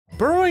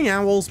Burrowing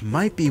owls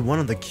might be one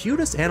of the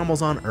cutest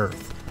animals on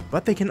Earth,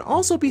 but they can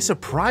also be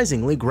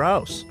surprisingly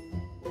gross.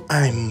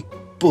 I'm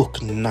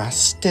book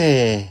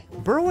nasty.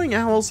 Burrowing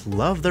owls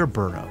love their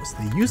burrows.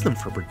 They use them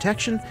for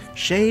protection,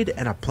 shade,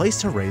 and a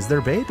place to raise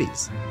their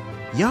babies.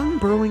 Young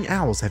burrowing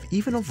owls have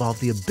even evolved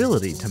the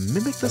ability to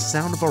mimic the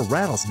sound of a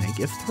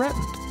rattlesnake if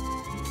threatened.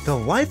 The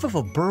life of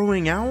a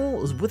burrowing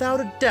owl is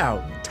without a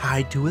doubt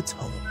tied to its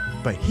home.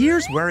 But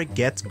here's where it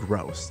gets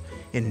gross.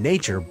 In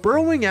nature,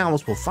 burrowing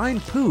owls will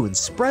find poo and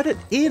spread it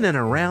in and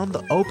around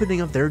the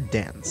opening of their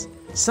dens.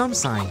 Some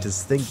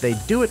scientists think they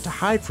do it to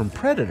hide from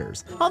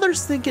predators.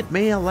 Others think it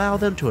may allow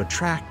them to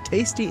attract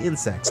tasty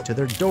insects to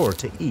their door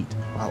to eat,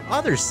 while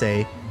others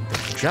say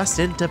they're just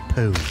into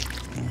poo.